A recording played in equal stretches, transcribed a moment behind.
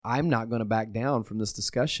I'm not going to back down from this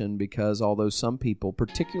discussion because although some people,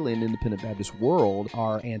 particularly in the independent Baptist world,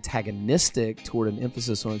 are antagonistic toward an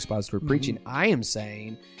emphasis on expository preaching, I am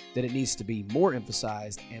saying that it needs to be more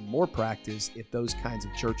emphasized and more practiced if those kinds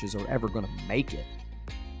of churches are ever going to make it.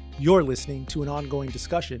 You're listening to an ongoing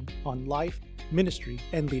discussion on life, ministry,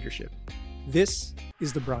 and leadership. This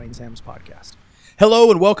is the Bryan Sams Podcast. Hello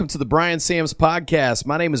and welcome to the Bryan Sams Podcast.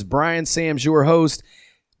 My name is Bryan Sams, your host.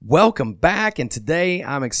 Welcome back, and today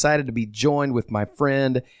I'm excited to be joined with my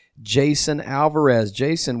friend Jason Alvarez.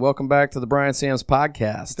 Jason, welcome back to the Bryan Sams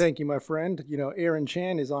Podcast. Thank you, my friend. You know, Aaron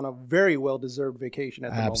Chan is on a very well-deserved vacation at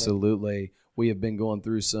the moment. Absolutely. We have been going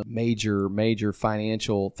through some major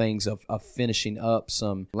financial things of finishing up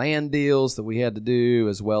some land deals that we had to do,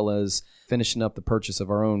 as well as finishing up the purchase of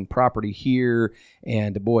our own property here.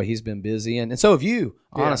 And boy, he's been busy. And so have you,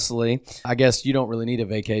 honestly. Yeah. I guess you don't really need a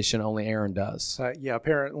vacation. Only Aaron does. Yeah,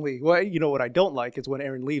 apparently. Well, you know what I don't like is when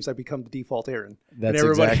Aaron leaves, I become the default Aaron. That's and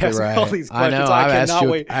everybody exactly has right. all these questions. I know. I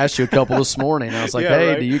asked you a couple this morning. I was like,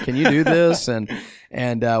 hey, right. Can you do this? And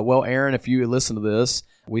well, Aaron, if you listen to this,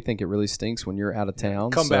 we think it really stinks when you're out of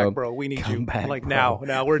town. Come back, bro. We need you. Come back, like bro.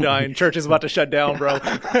 Now we're dying. Church is about to shut down, bro.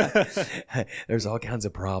 There's all kinds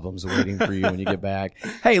of problems waiting for you when you get back.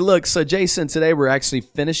 Hey, look, so Jason, today we're actually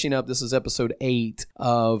finishing up. This is episode 8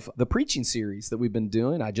 of the preaching series that we've been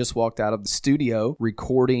doing. I just walked out of the studio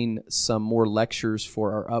recording some more lectures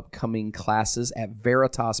for our upcoming classes at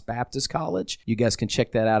Veritas Baptist College. You guys can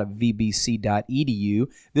check that out at vbc.edu.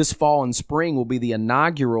 This fall and spring will be the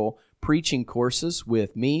inaugural preaching courses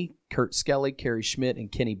with me, Kurt Skelly, Carrie Schmidt,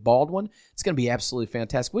 and Kenny Baldwin. It's going to be absolutely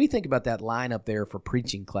fantastic. What do you think about that lineup there for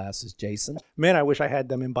preaching classes, Jason? Man, I wish I had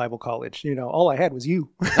them in Bible college. You know, all I had was you.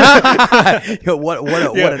 What an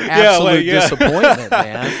absolute disappointment,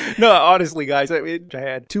 man. No, honestly, guys, I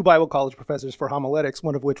had 2 Bible college professors for homiletics,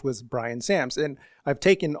 one of which was Bryan Sams. And I've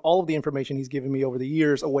taken all of the information he's given me over the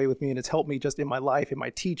years away with me, and it's helped me just in my life, in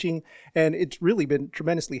my teaching. And it's really been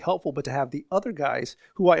tremendously helpful. But to have the other guys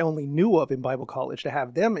who I only knew of in Bible college, to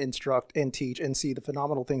have them instruct and teach and see the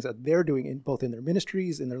phenomenal things that they're doing in both in their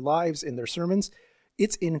ministries, in their lives, in their sermons,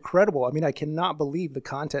 it's incredible. I mean, I cannot believe the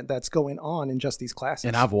content that's going on in just these classes.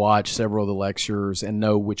 And I've watched several of the lectures and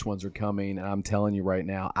know which ones are coming. And I'm telling you right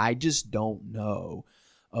now, I just don't know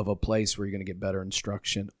of a place where you're going to get better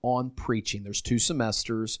instruction on preaching. There's 2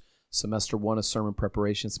 semesters. Semester 1 is sermon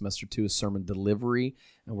preparation. Semester 2 is sermon delivery.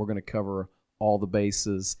 And we're going to cover all the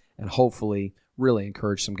bases and hopefully really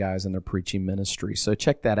encourage some guys in their preaching ministry. So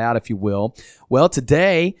check that out if you will. Well,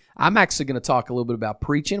 today I'm actually going to talk a little bit about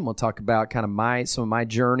preaching. I'm going to talk about kind of some of my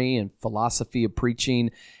journey and philosophy of preaching,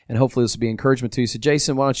 and hopefully this will be encouragement to you. So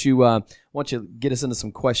Jason, why don't you get us into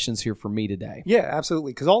some questions here for me today? Yeah,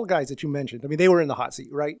 absolutely. Because all the guys that you mentioned, I mean, they were in the hot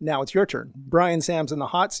seat, right? Now it's your turn. Bryan Sams in the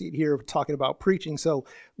hot seat here talking about preaching. So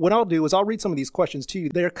what I'll do is I'll read some of these questions to you.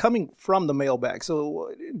 They're coming from the mailbag.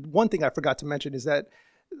 So one thing I forgot to mention is that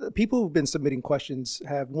the people who've been submitting questions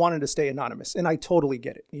have wanted to stay anonymous, and I totally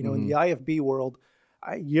get it. You know, in the IFB world,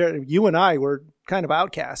 you and I were kind of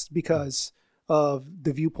outcast because of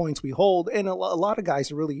the viewpoints we hold, and a lot of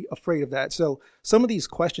guys are really afraid of that. So some of these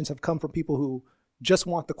questions have come from people who just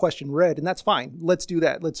want the question read, and that's fine. Let's do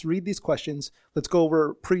that. Let's read these questions. Let's go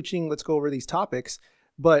over preaching. Let's go over these topics.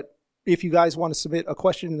 But if you guys want to submit a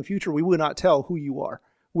question in the future, we will not tell who you are.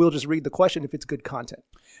 We'll just read the question if it's good content.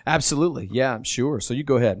 Absolutely. Yeah, I'm sure. So you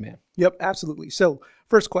go ahead, man. Yep, absolutely. So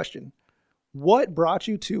first question, what brought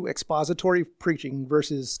you to expository preaching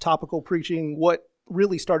versus topical preaching? What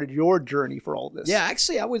really started your journey for all of this? Yeah,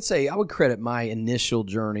 actually, I would credit my initial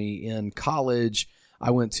journey in college.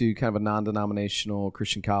 I went to kind of a non-denominational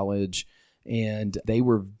Christian college, and they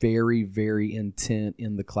were very, very intent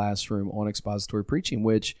in the classroom on expository preaching,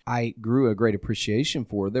 which I grew a great appreciation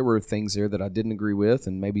for. There were things there that I didn't agree with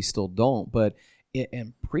and maybe still don't, but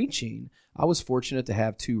in preaching, I was fortunate to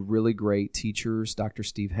have 2 really great teachers. Dr.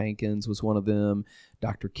 Steve Hankins was one of them,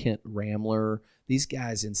 Dr. Kent Ramler. These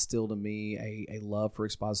guys instilled in me a love for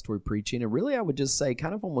expository preaching, and really I would just say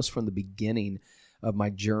kind of almost from the beginning of my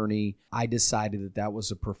journey, I decided that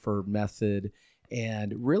was a preferred method.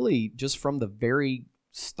 And really, just from the very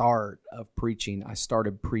start of preaching, I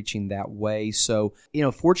started preaching that way. So,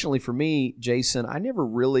 fortunately for me, Jason, I never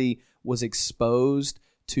really was exposed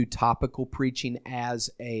to topical preaching as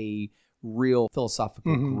a real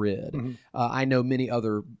philosophical grid. I know many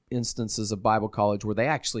other instances of Bible college where they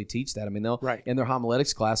actually teach that. I mean, in their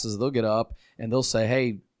homiletics classes, they'll get up and they'll say,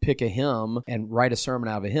 hey, pick a hymn and write a sermon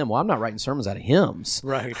out of a hymn. Well, I'm not writing sermons out of hymns.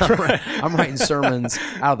 Right. I'm writing sermons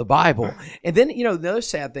out of the Bible. And then, the other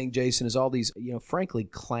sad thing, Jason, is all these, frankly,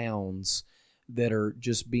 clowns that are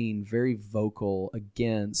just being very vocal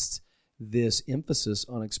against this emphasis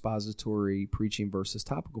on expository preaching versus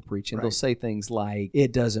topical preaching. Right. They'll say things like,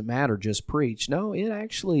 it doesn't matter, just preach. No, it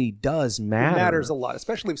actually does matter. It matters a lot,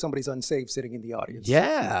 especially if somebody's unsaved sitting in the audience.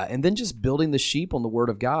 Yeah, and then just building the sheep on the Word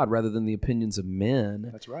of God rather than the opinions of men.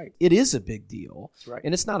 That's right. It is a big deal. That's right.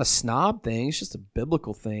 And it's not a snob thing, it's just a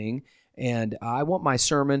biblical thing. And I want my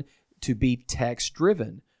sermon to be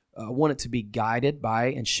text-driven. I want it to be guided by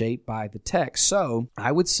and shaped by the text. So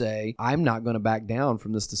I would say I'm not going to back down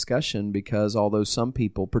from this discussion because although some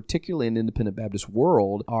people, particularly in the independent Baptist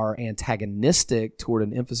world, are antagonistic toward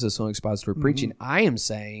an emphasis on expository preaching, I am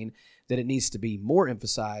saying that it needs to be more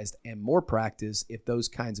emphasized and more practiced if those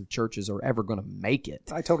kinds of churches are ever going to make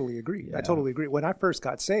it. I totally agree. Yeah. I totally agree. When I first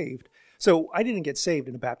got saved, so I didn't get saved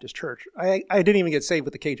in a Baptist church. I didn't even get saved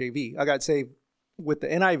with the KJV. I got saved with the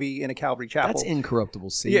NIV in a Calvary Chapel. That's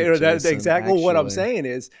incorruptible seed. Yeah, that's Jason, exactly actually. what I'm saying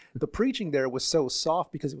is the preaching there was so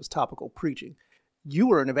soft because it was topical preaching. You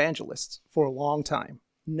were an evangelist for a long time.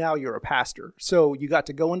 Now you're a pastor. So you got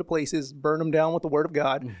to go into places, burn them down with the Word of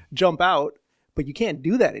God, jump out, but you can't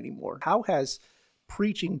do that anymore. How has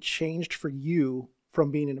preaching changed for you from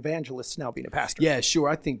being an evangelist to now being a pastor? Yeah, sure.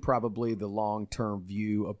 I think probably the long-term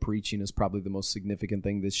view of preaching is probably the most significant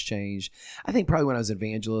thing that's changed. I think probably when I was an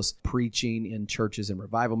evangelist, preaching in churches and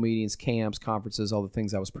revival meetings, camps, conferences, all the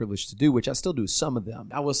things I was privileged to do, which I still do some of them.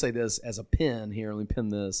 I will say this as a pin here, let me pin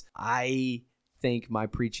this. I think my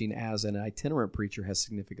preaching as an itinerant preacher has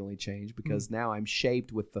significantly changed because now I'm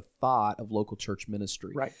shaped with the thought of local church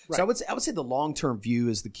ministry. Right. So I would say the long-term view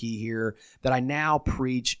is the key here, that I now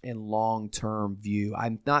preach in long-term view.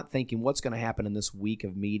 I'm not thinking what's going to happen in this week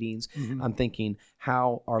of meetings. I'm thinking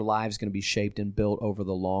how our lives going to be shaped and built over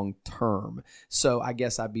the long term. So I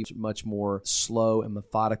guess I'd be much more slow and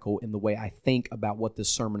methodical in the way I think about what this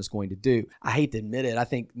sermon is going to do. I hate to admit it. I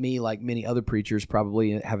think me, like many other preachers,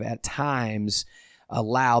 probably have at times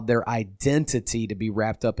allowed their identity to be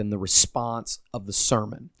wrapped up in the response of the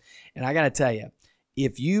sermon. And I got to tell you,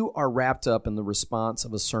 if you are wrapped up in the response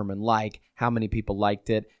of a sermon, like how many people liked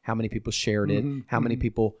it, how many people shared it, how many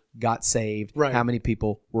people got saved, how many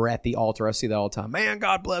people were at the altar. I see that all the time. Man,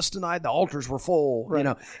 God bless tonight. The altars were full. Right. You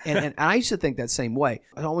know, and I used to think that same way.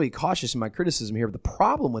 I want to be cautious in my criticism here. But the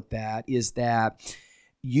problem with that is that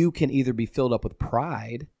you can either be filled up with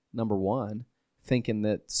pride, number one, thinking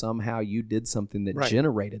that somehow you did something that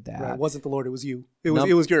generated that. Right. It wasn't the Lord, it was you. It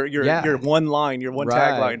was your one line, your one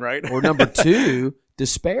tagline, right? Or number two,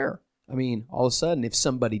 despair. I mean, all of a sudden, if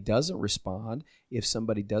somebody doesn't respond, if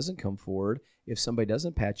somebody doesn't come forward, if somebody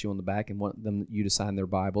doesn't pat you on the back and want you to sign their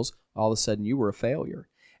Bibles, all of a sudden you were a failure.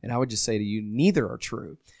 And I would just say to you, neither are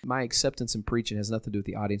true. My acceptance in preaching has nothing to do with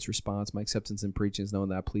the audience response. My acceptance in preaching is knowing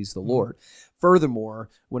that I please the Lord. Furthermore,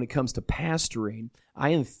 when it comes to pastoring, I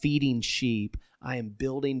am feeding sheep. I am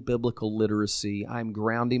building biblical literacy. I'm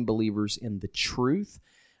grounding believers in the truth.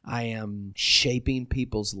 I am shaping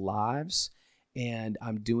people's lives. And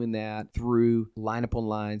I'm doing that through line upon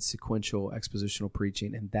line, sequential, expositional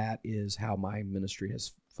preaching. And that is how my ministry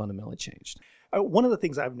has fundamentally changed. One of the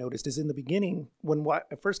things I've noticed is in the beginning, when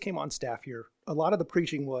I first came on staff here, a lot of the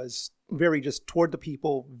preaching was very just toward the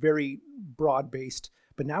people, very broad-based.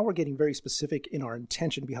 But now we're getting very specific in our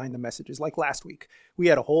intention behind the messages. Like last week, we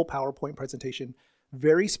had a whole PowerPoint presentation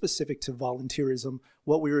very specific to volunteerism,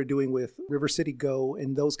 what we were doing with River City Go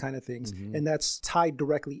and those kind of things. And that's tied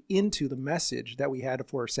directly into the message that we had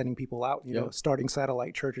for sending people out, you know, starting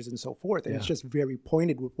satellite churches and so forth. And it's just very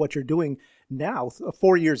pointed with what you're doing now,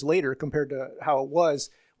 4 years later, compared to how it was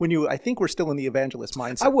when I think we're still in the evangelist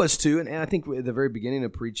mindset. I was too. And I think at the very beginning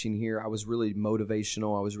of preaching here, I was really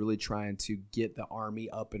motivational. I was really trying to get the army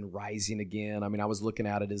up and rising again. I mean, I was looking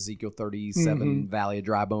out at Ezekiel 37, Valley of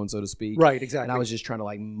Dry Bones, so to speak. Right, exactly. And I was just trying to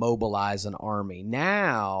like mobilize an army.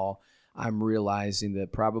 Now I'm realizing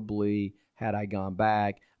that probably had I gone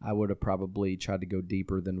back, I would have probably tried to go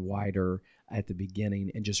deeper than wider at the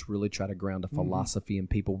beginning and just really try to ground a philosophy in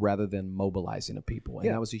people rather than mobilizing a people. And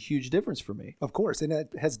that was a huge difference for me. Of course. And it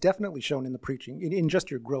has definitely shown in the preaching, in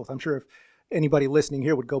just your growth. I'm sure if anybody listening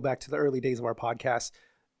here would go back to the early days of our podcast,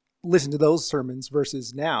 listen to those sermons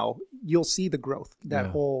versus now, you'll see the growth, that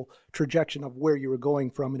whole trajectory of where you were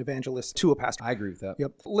going from an evangelist to a pastor. I agree with that.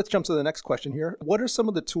 Yep. Let's jump to the next question here. What are some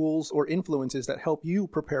of the tools or influences that help you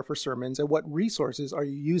prepare for sermons, and what resources are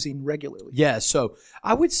you using regularly? Yeah, so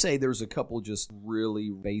I would say there's a couple just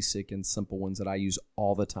really basic and simple ones that I use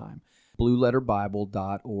all the time.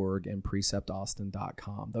 BlueLetterBible.org and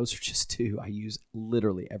PreceptAustin.com. Those are just two I use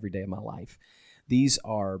literally every day of my life. These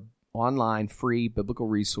are online, free biblical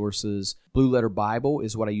resources. Blue Letter Bible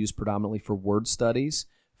is what I use predominantly for word studies,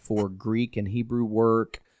 for Greek and Hebrew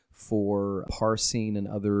work, for parsing and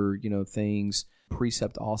other, things.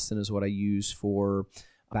 Precept Austin is what I use for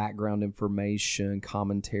background information,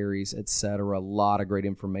 commentaries, etc. A lot of great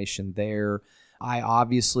information there. I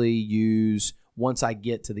obviously use, once I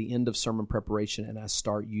get to the end of sermon preparation and I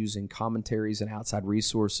start using commentaries and outside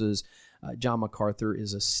resources, John MacArthur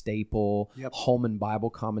is a staple. Yep. Holman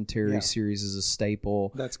Bible Commentary series is a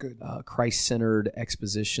staple. That's good. Christ-Centered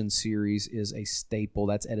Exposition series is a staple.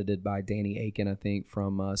 That's edited by Danny Aiken, I think,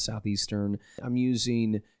 from Southeastern. I'm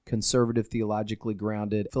using conservative, theologically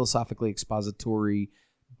grounded, philosophically expository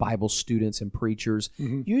Bible students and preachers.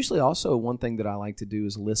 Usually also one thing that I like to do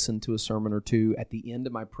is listen to a sermon or two. At the end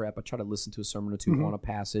of my prep, I try to listen to a sermon or two on a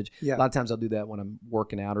passage. A lot of times I'll do that when I'm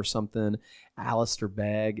working out or something. Alistair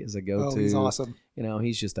Begg is a go-to. Oh, he's awesome. You know,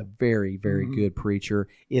 he's just a very, very good preacher.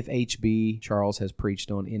 If H.B. Charles has preached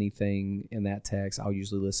on anything in that text, I'll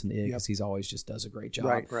usually listen to it because he's always just does a great job.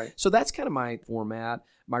 Right. So that's kind of my format.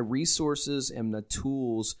 My resources and the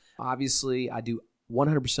tools, obviously, I do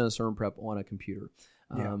 100% of sermon prep on a computer.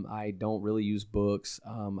 I don't really use books.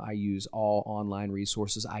 I use all online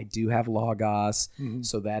resources. I do have Logos,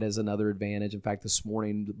 so that is another advantage. In fact, this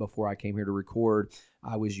morning before I came here to record,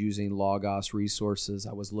 I was using Logos resources.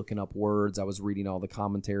 I was looking up words. I was reading all the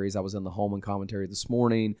commentaries. I was in the Holman commentary this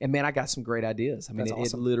morning. And man, I got some great ideas. I mean,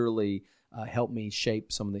 it literally helped me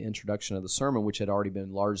shape some of the introduction of the sermon, which had already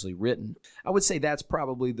been largely written. I would say that's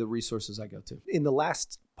probably the resources I go to. In the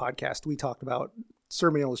last podcast, we talked about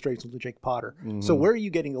sermon illustrations with Jake Potter. So where are you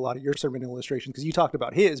getting a lot of your sermon illustrations? Because you talked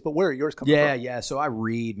about his, but where are yours coming from? Yeah. So I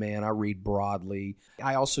read, man. I read broadly.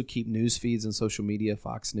 I also keep news feeds and social media,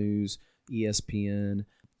 Fox News, ESPN,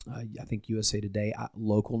 I think USA Today,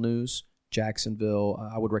 local news, Jacksonville.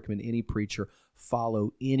 I would recommend any preacher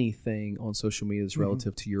follow anything on social media that's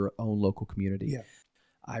relative to your own local community. Yeah.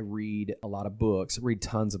 I read a lot of books. I read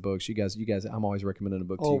tons of books. You guys, I'm always recommending a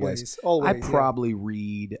book to you guys. Always. I probably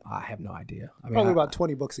read, I have no idea. I mean, probably about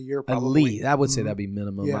 20 books a year, probably. At least, I would say that'd be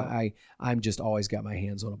minimum. Yeah. I'm just always got my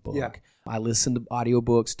hands on a book. Yeah. I listen to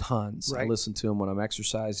audiobooks, tons. Right. I listen to them when I'm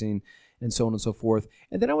exercising and so on and so forth.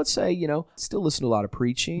 And then I would say, still listen to a lot of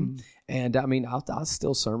preaching. And I mean, I'll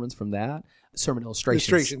steal sermons from that. Sermon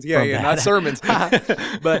illustrations. Not sermons.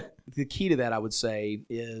 But the key to that, I would say,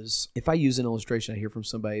 is if I use an illustration I hear from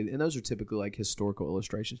somebody, and those are typically like historical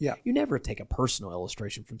illustrations. Yeah. You never take a personal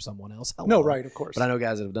illustration from someone else. Hello. No, right, of course. But I know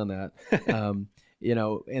guys that have done that.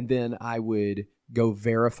 And then I would go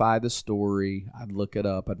verify the story. I'd look it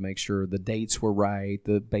up. I'd make sure the dates were right,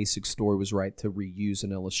 the basic story was right to reuse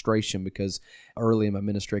an illustration, because early in my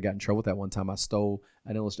ministry, I got in trouble with that one time. I stole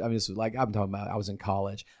an illustration. I mean, this was like, I'm talking about, I was in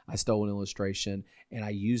college. I stole an illustration and I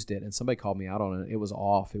used it, and somebody called me out on it. It was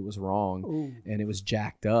off. It was wrong. Ooh. And it was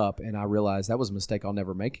jacked up. And I realized that was a mistake I'll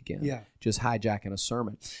never make again. Yeah. Just hijacking a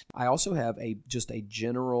sermon. I also have just a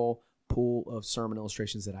general pool of sermon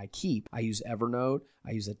illustrations that I keep. I use Evernote.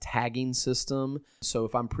 I use a tagging system. So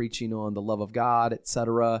if I'm preaching on the love of God,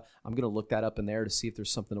 etc., I'm going to look that up in there to see if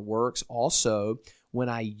there's something that works. Also, when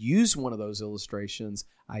I use one of those illustrations,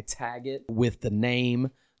 I tag it with the name,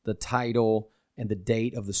 the title, and the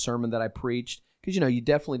date of the sermon that I preached. Because, you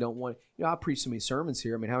definitely don't want, I preached so many sermons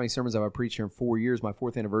here. I mean, how many sermons have I preached here in 4 years? My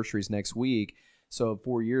 4th anniversary is next week. So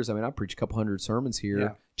 4 years, I mean, I preached a couple hundred sermons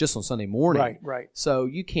here just on Sunday morning. Right. So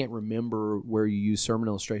you can't remember where you use sermon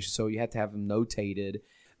illustrations, so you have to have them notated.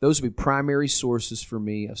 Those would be primary sources for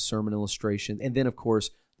me of sermon illustration. And then, of course,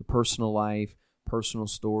 the personal life, personal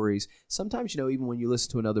stories. Sometimes, even when you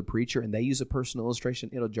listen to another preacher and they use a personal illustration,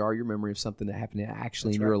 it'll jar your memory of something that happened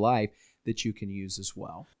actually in your life that you can use as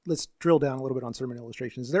well. Let's drill down a little bit on sermon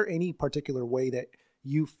illustrations. Is there any particular way that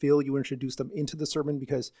you feel you introduce them into the sermon?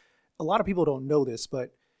 Because a lot of people don't know this,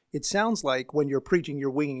 but it sounds like when you're preaching, you're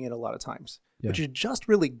winging it a lot of times. Yeah. But you're just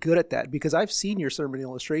really good at that, because I've seen your sermon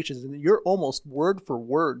illustrations and you're almost word for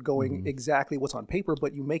word going exactly what's on paper,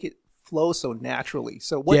 but you make it flow so naturally.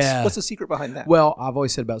 So what's the secret behind that? Well, I've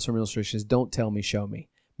always said about sermon illustrations, don't tell me, show me.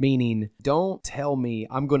 Meaning, don't tell me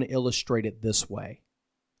I'm going to illustrate it this way,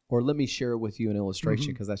 or let me share with you an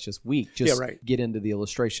illustration, because that's just weak. Just get into the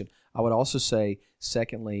illustration. I would also say,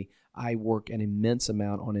 secondly, I work an immense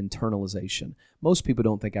amount on internalization. Most people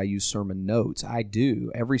don't think I use sermon notes. I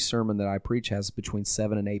do. Every sermon that I preach has between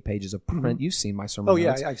 7 and 8 pages of print. You've seen my sermon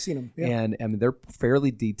notes. Oh, yeah, I've seen them. Yeah. And they're fairly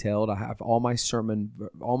detailed. I have all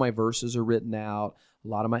my verses are written out. A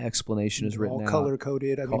lot of my explanation is written out. All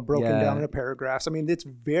color-coded. Broken down into paragraphs. It's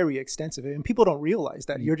very extensive. And people don't realize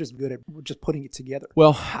that. You're just good at just putting it together.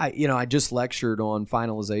 Well, I just lectured on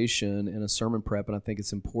finalization in a sermon prep, and I think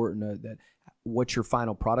it's important that what your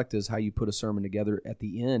final product is, how you put a sermon together at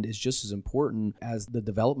the end, is just as important as the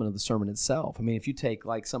development of the sermon itself. If you take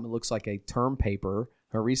like something that looks like a term paper,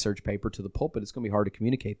 a research paper to the pulpit, it's going to be hard to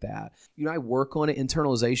communicate that. I work on it.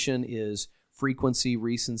 Internalization is frequency,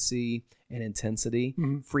 recency, and intensity.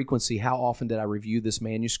 Frequency, how often did I review this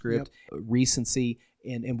manuscript? Recency,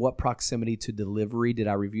 and what proximity to delivery did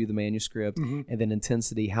I review the manuscript? And then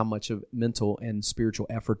intensity, how much of mental and spiritual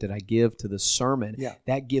effort did I give to the sermon?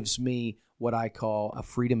 That gives me what I call a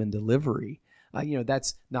freedom in delivery.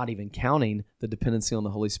 That's not even counting the dependency on the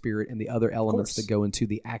Holy Spirit and the other elements that go into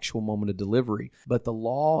the actual moment of delivery. But the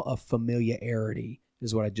law of familiarity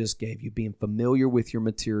is what I just gave you, being familiar with your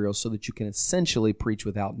material so that you can essentially preach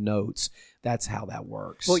without notes. That's how that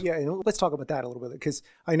works. Well, yeah, and let's talk about that a little bit, because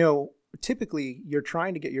I know typically you're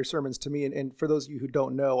trying to get your sermons to me, and for those of you who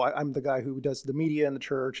don't know, I'm the guy who does the media in the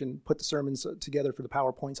church and put the sermons together for the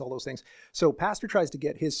PowerPoints, all those things. So pastor tries to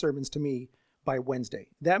get his sermons to me by Wednesday.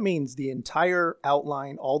 That means the entire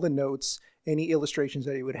outline, all the notes, any illustrations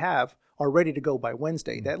that he would have are ready to go by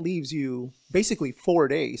Wednesday. That leaves you basically 4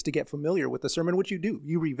 days to get familiar with the sermon, which you do.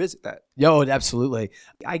 You revisit that. Yo, absolutely.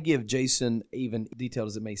 I give Jason, even detailed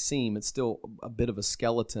as it may seem, it's still a bit of a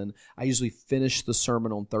skeleton. I usually finish the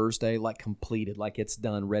sermon on Thursday, like completed, like it's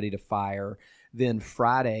done, ready to fire. Then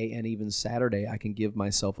Friday and even Saturday, I can give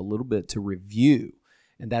myself a little bit to review.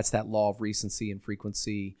 And that's that law of recency and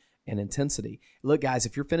frequency and intensity. Look, guys,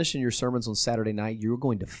 if you're finishing your sermons on Saturday night, you're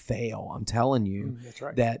going to fail. I'm telling you. That's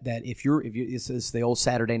right. That if you it's the old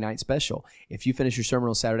Saturday night special. If you finish your sermon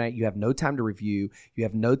on Saturday night, you have no time to review. You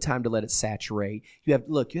have no time to let it saturate. You have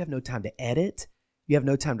no time to edit. You have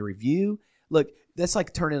no time to review. Look, that's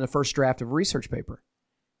like turning a first draft of a research paper.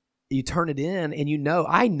 You turn it in, and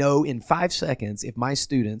I know in 5 seconds if my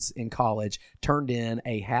students in college turned in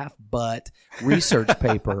a half-butt research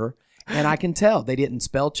paper. And I can tell they didn't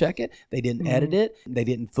spell check it. They didn't edit it. They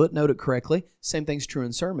didn't footnote it correctly. Same thing's true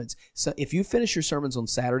in sermons. So if you finish your sermons on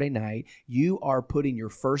Saturday night, you are putting your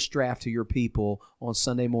first draft to your people on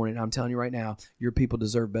Sunday morning. I'm telling you right now, your people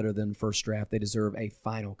deserve better than first draft. They deserve a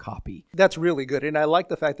final copy. That's really good. And I like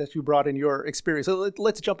the fact that you brought in your experience. So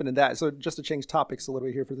let's jump into that. So just to change topics a little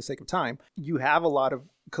bit here for the sake of time, you have a lot of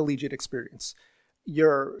collegiate experience.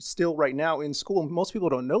 You're still right now in school. Most people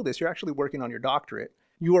don't know this. You're actually working on your doctorate.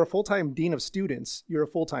 You are a full-time dean of students. You're a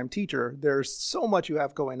full-time teacher. There's so much you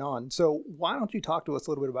have going on. So why don't you talk to us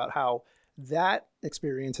a little bit about how that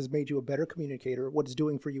experience has made you a better communicator, what it's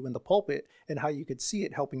doing for you in the pulpit, and how you could see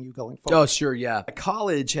it helping you going forward? Oh, sure, yeah.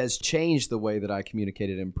 College has changed the way that I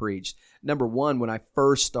communicated and preached. Number one, when I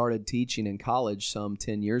first started teaching in college some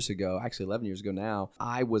 10 years ago, actually 11 years ago now,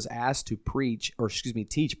 I was asked to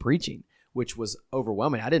teach preaching, which was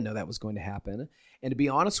overwhelming. I didn't know that was going to happen. And to be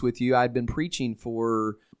honest with you, I'd been preaching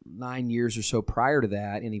for 9 years or so prior to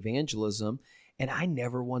that in evangelism, and I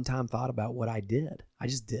never one time thought about what I did. I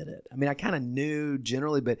just did it. I mean, I kind of knew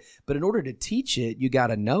generally, but in order to teach it, you got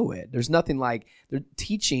to know it. There's nothing like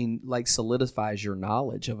teaching like solidifies your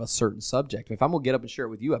knowledge of a certain subject. If I'm going to get up and share it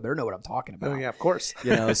with you, I better know what I'm talking about. Oh, yeah, of course.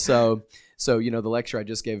 So, the lecture I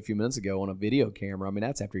just gave a few minutes ago on a video camera, I mean,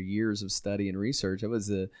 that's after years of study and research. It was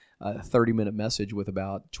a 30-minute message with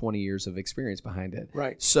about 20 years of experience behind it.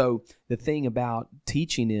 Right. So the thing about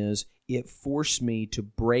teaching is it forced me to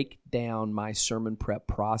break down my sermon prep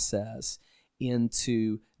process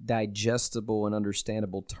into digestible and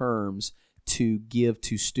understandable terms to give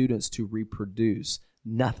to students to reproduce.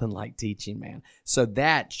 Nothing like teaching, man. So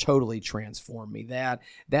that totally transformed me.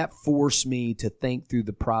 That forced me to think through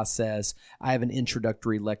the process. I have an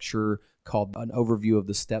introductory lecture called An Overview of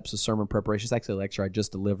the Steps of Sermon Preparation. It's actually a lecture I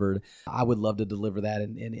just delivered. I would love to deliver that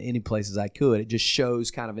in any places I could. It just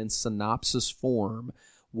shows kind of in synopsis form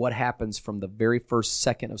what happens from the very first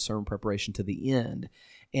second of sermon preparation to the end.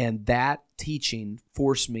 And that teaching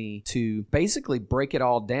forced me to basically break it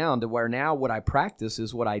all down to where now what I practice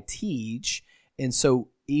is what I teach. And so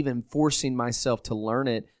even forcing myself to learn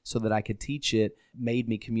it so that I could teach it made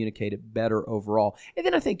me communicate it better overall. And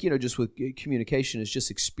then I think, just with communication, is just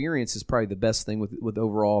experience is probably the best thing with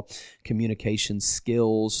overall communication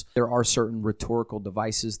skills. There are certain rhetorical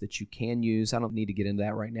devices that you can use. I don't need to get into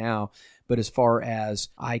that right now. But as far as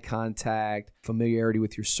eye contact, familiarity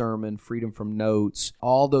with your sermon, freedom from notes,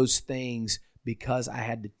 all those things, because I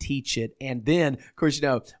had to teach it. And then, of course,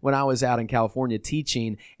 when I was out in California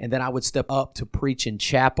teaching, and then I would step up to preach in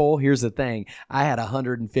chapel, here's the thing. I had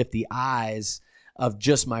 150 eyes of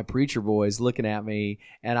just my preacher boys looking at me,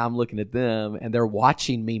 and I'm looking at them, and they're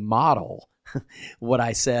watching me model what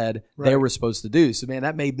I said they were supposed to do. So, man,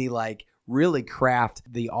 that made me really craft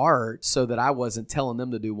the art so that I wasn't telling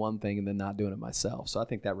them to do one thing and then not doing it myself. So I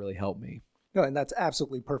think that really helped me. No, and that's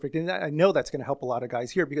absolutely perfect. And I know that's going to help a lot of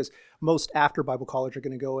guys here because most after Bible college are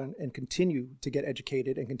going to go and continue to get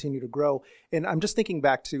educated and continue to grow. And I'm just thinking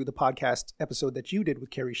back to the podcast episode that you did with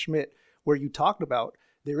Carrie Schmidt, where you talked about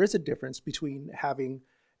there is a difference between having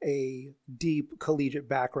a deep collegiate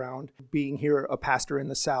background, being here a pastor in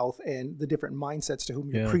the South, and the different mindsets to whom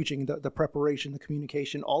you're preaching, the preparation, the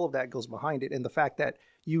communication, all of that goes behind it. And the fact that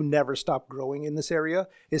you never stop growing in this area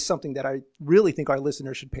is something that I really think our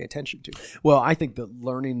listeners should pay attention to. Well, I think that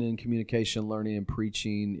learning and communication, learning and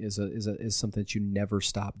preaching is something that you never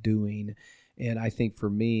stop doing. And I think for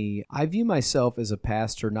me, I view myself as a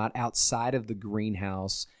pastor not outside of the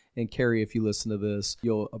greenhouse. And Carrie, if you listen to this,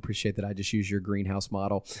 you'll appreciate that I just use your greenhouse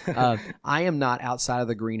model. I am not outside of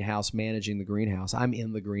the greenhouse managing the greenhouse. I'm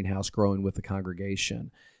in the greenhouse growing with the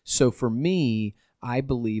congregation. So for me, I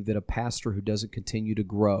believe that a pastor who doesn't continue to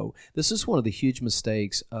grow, this is one of the huge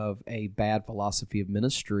mistakes of a bad philosophy of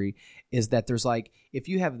ministry, is that there's like, if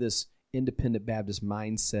you have this independent Baptist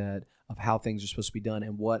mindset of how things are supposed to be done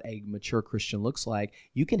and what a mature Christian looks like,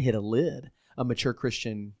 you can hit a lid. A mature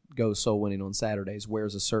Christian goes soul winning on Saturdays,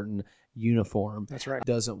 wears a certain uniform. That's right.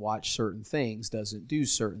 Doesn't watch certain things, doesn't do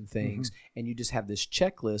certain things, and you just have this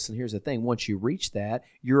checklist. And here's the thing: once you reach that,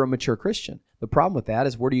 you're a mature Christian. The problem with that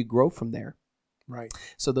is, where do you grow from there? Right.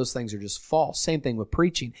 So those things are just false. Same thing with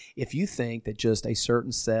preaching. If you think that just a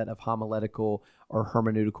certain set of homiletical or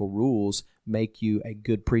hermeneutical rules make you a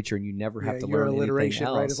good preacher and you never have to learn alliteration, anything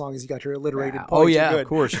else. Right? As long as you got your alliterated points, oh yeah, of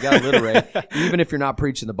course, you got to alliterate. Even if you're not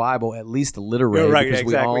preaching the Bible, at least alliterate, right, because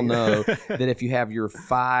exactly. we all know that if you have your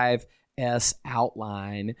 5S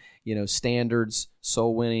outline, standards,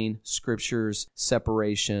 soul winning, scriptures,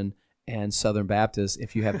 separation, and Southern Baptist,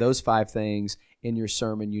 if you have those 5 things in your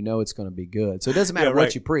sermon, it's going to be good. So it doesn't matter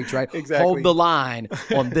what you preach, right? Exactly. Hold the line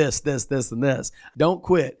on this, and this. Don't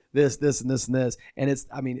quit this, and this, and this.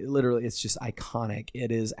 And literally, it's just iconic.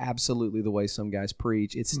 It is absolutely the way some guys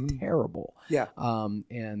preach. It's terrible. Yeah.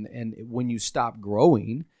 And when you stop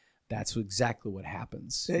growing, that's exactly what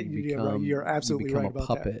happens. You're absolutely right about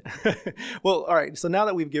puppet. That. Well, all right. So now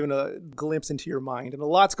that we've given a glimpse into your mind, and a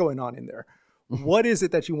lot's going on in there, what is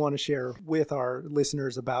it that you want to share with our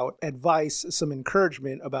listeners about advice, some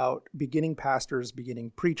encouragement about beginning pastors,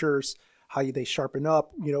 beginning preachers, how they sharpen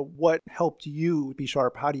up? What helped you be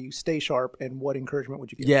sharp? How do you stay sharp? And what encouragement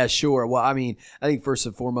would you give? Yeah, sure. Well, I think first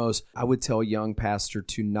and foremost, I would tell a young pastor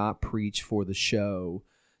to not preach for the show,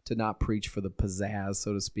 to not preach for the pizzazz,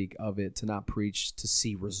 so to speak, of it, to not preach to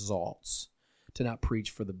see results, to not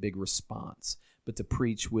preach for the big response, but to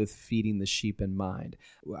preach with feeding the sheep in mind.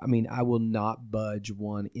 I will not budge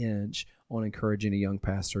 1 inch on encouraging a young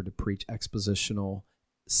pastor to preach expositional,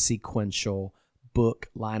 sequential, book,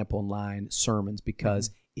 line upon line sermons, because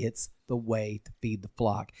it's the way to feed the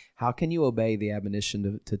flock. How can you obey the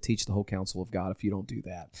admonition to teach the whole counsel of God if you don't do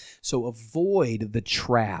that? So avoid the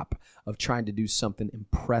trap of trying to do something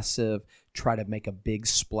impressive, try to make a big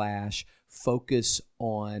splash, focus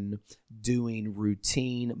on doing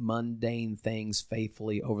routine, mundane things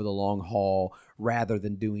faithfully over the long haul, rather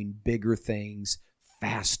than doing bigger things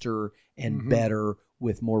faster and better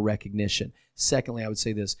with more recognition. Secondly, I would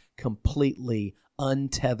say this: completely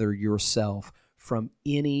untether yourself from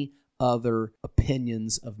any other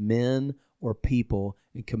opinions of men or people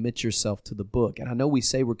and commit yourself to the book. And I know we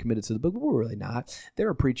say we're committed to the book, but we're really not. There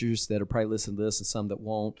are preachers that are probably listening to this and some that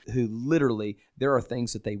won't, who literally, there are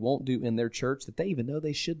things that they won't do in their church that they even know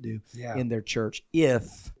they should do in their church.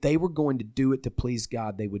 If they were going to do it to please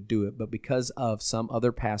God, they would do it. But because of some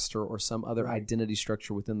other pastor or some other identity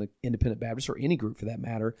structure within the Independent Baptist, or any group for that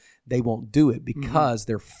matter, they won't do it because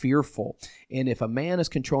they're fearful. And if a man is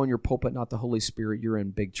controlling your pulpit, not the Holy Spirit, you're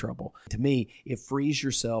in big trouble. To me, it frees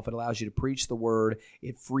yourself. It allows you to preach the word.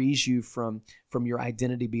 It frees you from your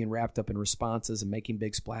identity being wrapped up in responses and making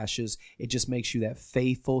big splashes. It just makes you that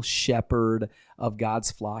faithful shepherd of God's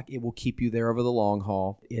flock. It will keep you there over the long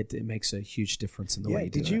haul. It makes a huge difference in the way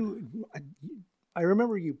you do it. I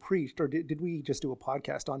remember you preached, or did we just do a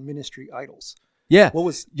podcast on ministry idols? Yeah. What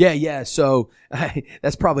was? Yeah. So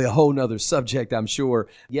that's probably a whole nother subject, I'm sure.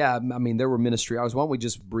 Yeah. There were ministry hours. Why don't we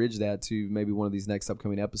just bridge that to maybe one of these next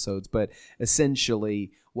upcoming episodes? But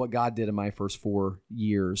essentially, what God did in my first 4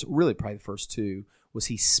 years, really probably the first 2, was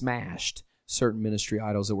He smashed certain ministry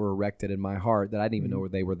idols that were erected in my heart that I didn't even know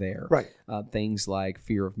they were there. Right. Things like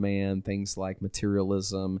fear of man, things like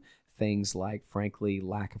materialism, things like, frankly,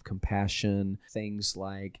 lack of compassion, things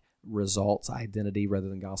like results identity rather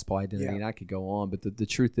than gospel identity. And I could go on, but the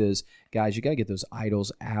truth is, guys, you got to get those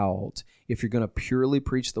idols out if you're going to purely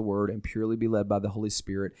preach the word and purely be led by the Holy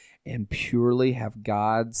Spirit and purely have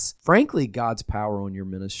God's power on your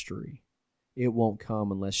ministry. it won't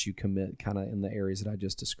come unless you commit kind of in the areas that I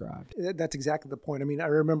just described. That's exactly the point. I mean, I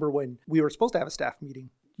remember when we were supposed to have a staff meeting,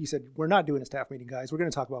 you said, we're not doing a staff meeting, guys. We're going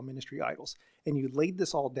to talk about ministry idols. And you laid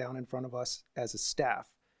this all down in front of us as a staff.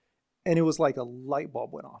 And it was like a light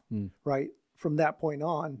bulb went off, right? From that point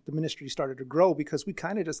on, the ministry started to grow because we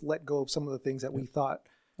kind of just let go of some of the things that we thought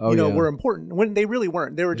were important when they really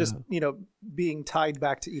weren't. They were just, being tied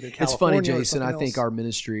back to either California. It's funny, Jason. I else. think our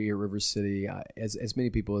ministry at River City, as many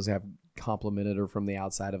people as have complimented or from the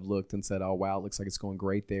outside have looked and said, "Oh wow, it looks like it's going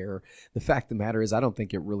great there." The fact of the matter is, I don't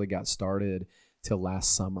think it really got started till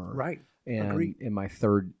last summer. Right. And Agreed. in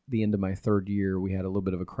the end of my third year, we had a little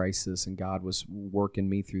bit of a crisis, and God was working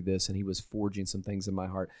me through this, and He was forging some things in my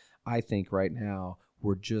heart. I think right now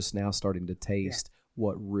we're just now starting to taste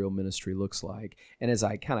what real ministry looks like. And as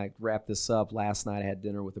I kind of wrap this up, last night I had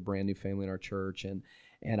dinner with a brand new family in our church, and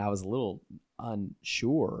I was a little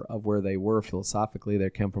unsure of where they were philosophically.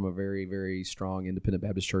 They come from a very, very strong independent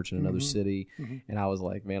Baptist church in another city, and I was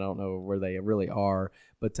like, man, I don't know where they really are.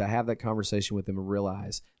 But to have that conversation with them and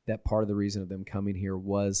realize that part of the reason of them coming here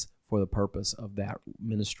was for the purpose of that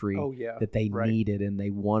ministry that they needed and they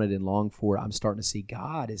wanted and longed for. I'm starting to see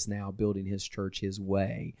God is now building His church His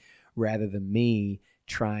way, rather than me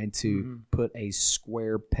trying to put a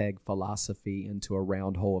square peg philosophy into a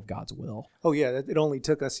round hole of God's will. Oh yeah, it only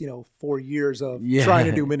took us 4 years of trying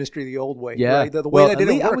to do ministry the old way. Yeah, right? The way that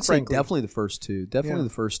didn't work. I would say frankly. definitely the first two,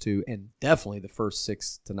 and definitely the first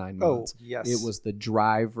 6 to 9 months. Oh yes, it was the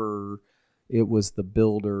driver, it was the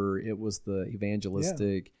builder, it was the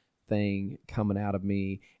evangelistic thing coming out of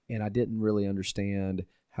me, and I didn't really understand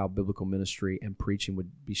how biblical ministry and preaching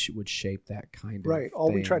would shape that kind of right. All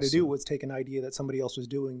thing. we tried to do was take an idea that somebody else was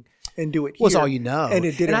doing and do it here. Was all you know. And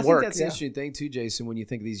it didn't and I work. think that's the interesting thing too, Jason, when you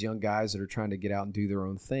think of these young guys that are trying to get out and do their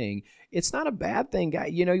own thing. It's not a bad thing, guy.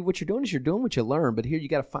 What you're doing is you're doing what you learn, but here you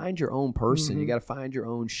got to find your own person. You got to find your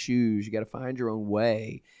own shoes. You got to find your own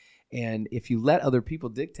way. And if you let other people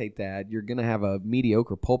dictate that, you're going to have a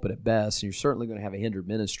mediocre pulpit at best, and you're certainly going to have a hindered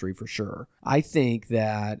ministry for sure. I think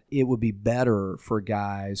that it would be better for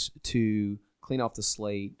guys to clean off the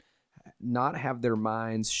slate, not have their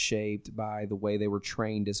minds shaped by the way they were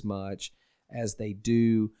trained as much as they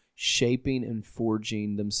do shaping and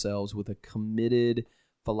forging themselves with a committed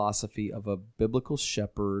philosophy of a biblical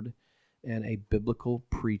shepherd and a biblical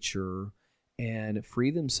preacher, and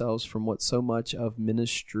free themselves from what so much of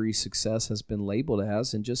ministry success has been labeled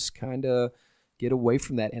as, and just kind of get away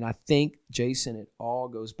from that. And I think, Jason, it all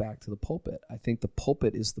goes back to the pulpit. I think the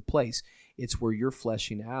pulpit is the place. It's where you're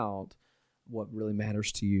fleshing out what really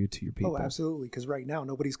matters to you, to your people. Oh, absolutely, because right now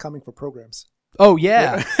nobody's coming for programs. Oh,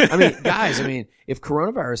 yeah. I mean, guys, if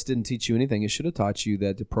coronavirus didn't teach you anything, it should have taught you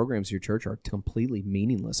that the programs of your church are completely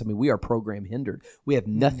meaningless. I mean, we are program hindered. We have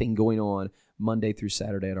nothing going on Monday through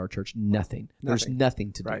Saturday at our church. Nothing. There's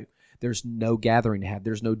nothing to do. There's no gathering to have.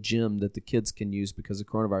 There's no gym that the kids can use because of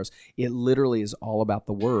coronavirus. It literally is all about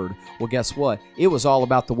the Word. Well, guess what? It was all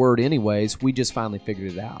about the Word anyways. We just finally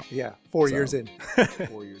figured it out. Yeah, 4 years in.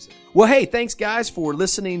 4 years in. Well, hey, thanks, guys, for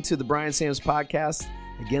listening to the Bryan Sams podcast.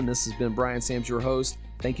 Again, this has been Bryan Sams, your host.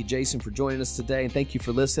 Thank you, Jason, for joining us today, and thank you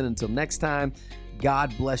for listening. Until next time,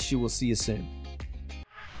 God bless you. We'll see you soon.